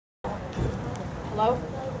Hello?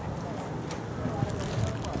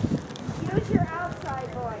 Use your outside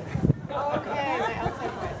voice. Okay, my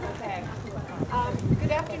outside voice, okay.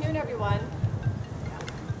 Good afternoon, everyone.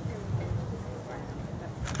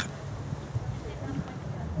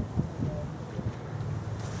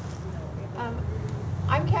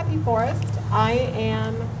 I'm Kathy Forrest. I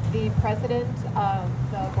am the president of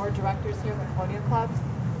the board of directors here at the Colonial Club.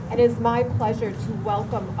 And it is my pleasure to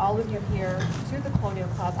welcome all of you here to the Colonial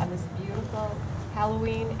Club on this beautiful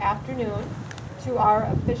Halloween afternoon to our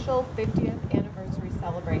official 50th anniversary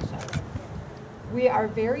celebration. We are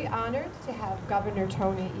very honored to have Governor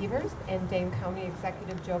Tony Evers and Dane County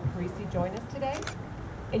Executive Joe Parisi join us today,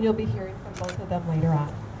 and you'll be hearing from both of them later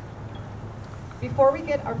on. Before we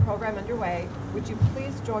get our program underway, would you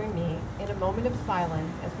please join me in a moment of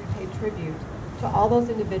silence as we pay tribute to all those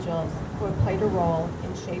individuals who have played a role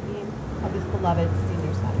in shaping of this beloved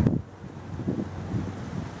senior center.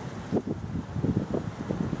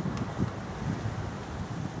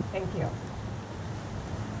 Thank you.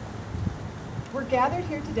 We're gathered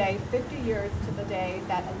here today 50 years to the day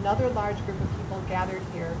that another large group of people gathered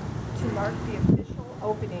here to mark the official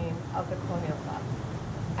opening of the Colonial Club.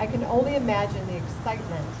 I can only imagine the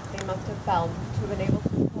excitement they must have felt to have been able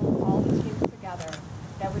to pull all the teams together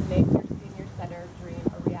that would make their senior center dream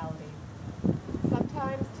a reality.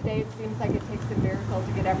 Sometimes today it seems like it takes a miracle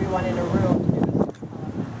to get everyone in a room to do this.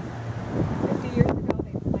 50 years ago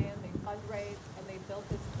they planned, they fundraised, and they built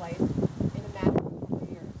this place in a matter of a couple of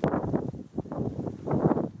years.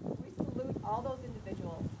 We salute all those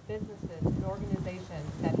individuals, businesses, and organizations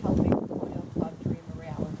that help make the Colonial Club dream a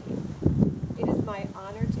reality. It is my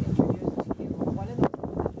honor to introduce to you one of those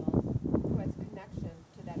individuals who has connections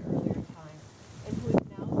to that earlier time and who is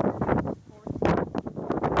now serving his fourth term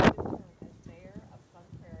as mayor of Sun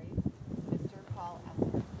Prairie, Mr. Paul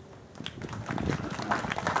Esser.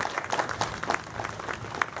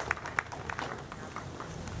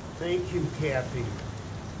 Thank you, Kathy.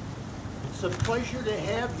 It's a pleasure to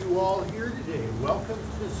have you all here today. Welcome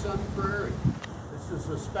to Sun Prairie. This is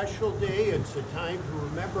a special day. It's a time to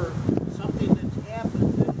remember something that's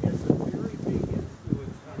happened that has a very big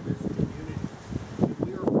influence on this community. And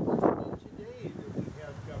we are fortunate today that we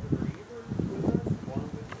have Governor Evers with us, along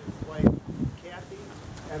with his wife, Kathy,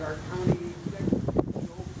 and our county executive,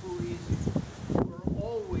 Joe Parisi, who are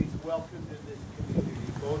always welcomed in this community,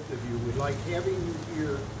 both of you. We like having you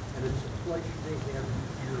here, and it's a pleasure to have you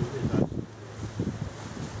here with us today.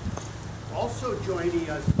 Also joining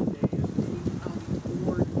us today is Dane County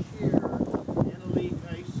Board Chair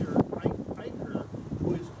Esser, who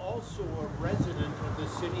is also a resident of the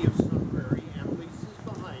city of Sun Prairie. Annalise is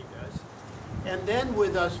behind us. And then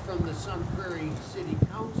with us from the Sun Prairie City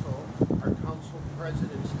Council, our council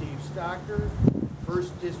president Steve Stocker,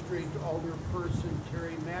 1st District Alderperson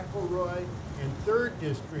Terry McElroy, and 3rd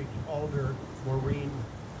District Alder Maureen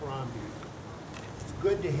Crombie. It's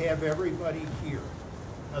good to have everybody here.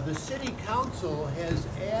 The City Council has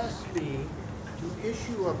asked me to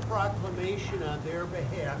issue a proclamation on their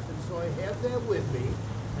behalf, and so I have that with me,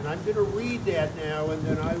 and I'm going to read that now, and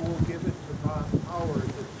then I will give it to Bob Howard,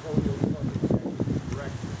 the Colonial Club Executive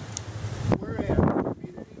Director. Whereas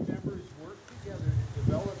community members worked together to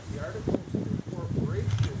develop the Articles of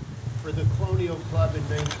Incorporation for the Colonial Club in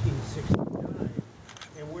 1969,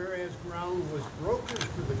 and whereas ground was broken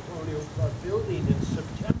for the Colonial Club building in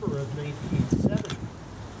September of 1970,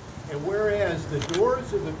 and whereas the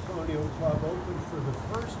doors of the Colonial Club opened for the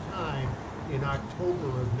first time in October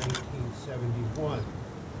of 1971.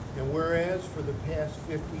 And whereas for the past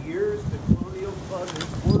 50 years, the Colonial Club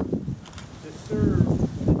has worked to serve the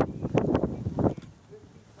needs of people aged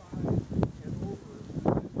 55 and over in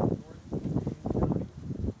Northeast Dane County.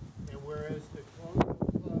 And whereas the Colonial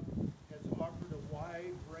Club has offered a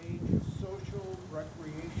wide range of social,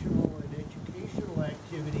 recreational, and educational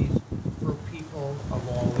activities for people of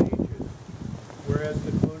all ages. Whereas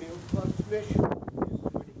the Colonial Club's mission is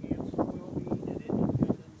to enhance the well-being and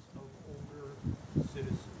independence of older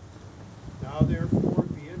citizens. Now therefore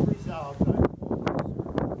be it resolved, I will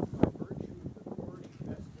also, by virtue of the authority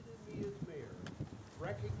vested in me as mayor,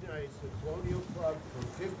 recognize the Colonial Club for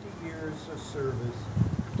 50 years of service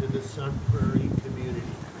to the Sun Prairie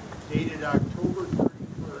community, dated October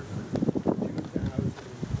 31st,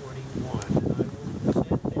 2021. And I will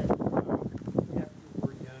present that after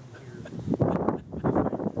we're done here this afternoon.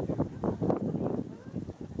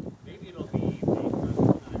 Maybe it'll be evening by the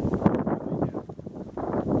time we're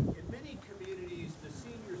done. In many communities, the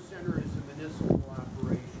senior center is a municipal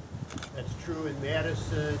operation. That's true in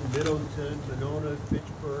Madison, Middleton, Monona,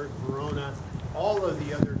 Fitchburg, Verona, all of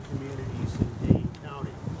the other communities in Dane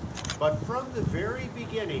County. But from the very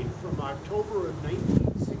beginning, from October of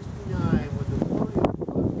 1969, when the Colonial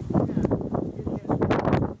Club began, it has been a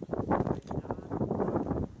non-profit corporation.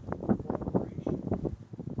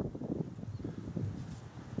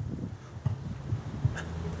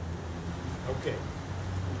 Okay.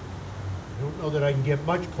 I don't know that I can get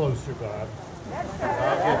much closer, Bob.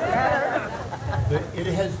 It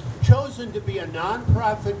has chosen to be a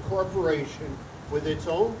nonprofit corporation with its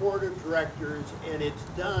own board of directors, and it's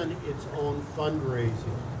done its own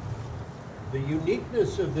fundraising. The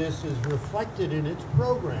uniqueness of this is reflected in its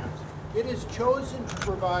programs. It has chosen to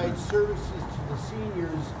provide services to the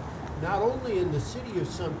seniors not only in the city of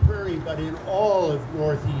Sun Prairie, but in all of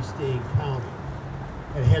Northeast Dane County.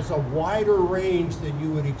 It has a wider range than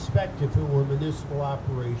you would expect if it were a municipal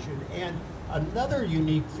operation. And another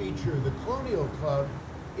unique feature of the Colonial Club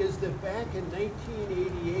is that back in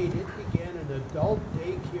 1988, it began an adult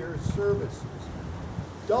daycare services.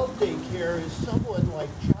 Adult daycare is somewhat like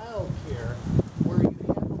child care, where you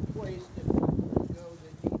have a place that people can go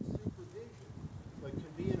that need supervision, but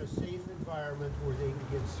can be in a safe environment where they can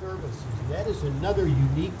get services. And that is another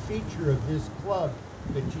unique feature of this club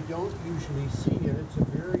that you don't usually see, and it's a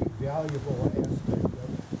very valuable aspect of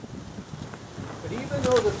it. But even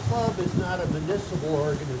though the club is not a municipal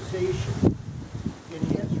organization, it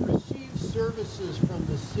has received services from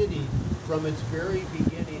the city from its very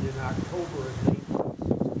beginning in October of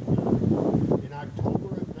 1969. In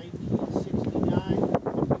October of 1969, it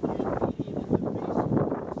began meeting in the basement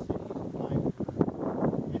of the city's library.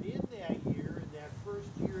 And in that year, in that first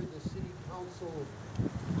year, the city council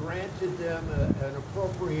granted them an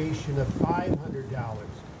appropriation of $500.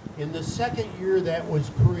 In the second year, that was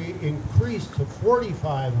increased to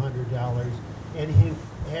 $4,500, and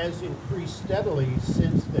has increased steadily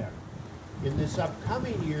since then. In this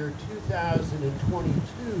upcoming year,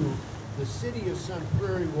 2022, the city of Sun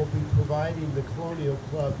Prairie will be providing the Colonial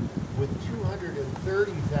Club with $230,000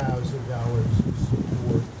 of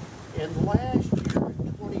support. And last year,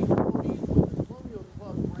 in 2020, when the Colonial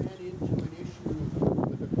Club ran into an issue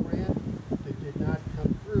with a grant that did not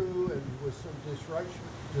come through and with some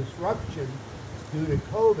disruption due to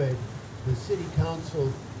COVID, the city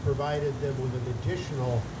council provided them with an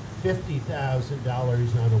additional $50,000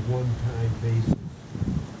 on a one-time basis.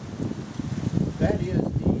 That is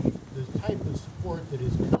the type of support that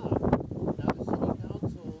has come. Now, the city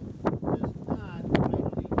council does not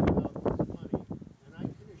idly give out this money, and I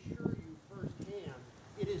can assure you firsthand,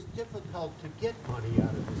 it is difficult to get money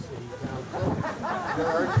out of the city council. There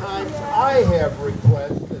are times I have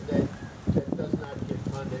requests that does not get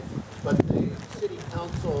funded, but the city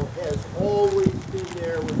council has always been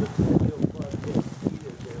there when the Colonial Club has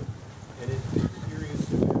needed them, and has been serious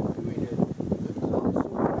about doing it. The council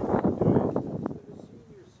recognizes that a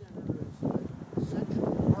senior center is an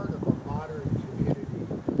essential part of a modern community,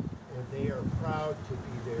 and they are proud to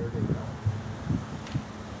be there to help.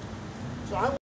 So I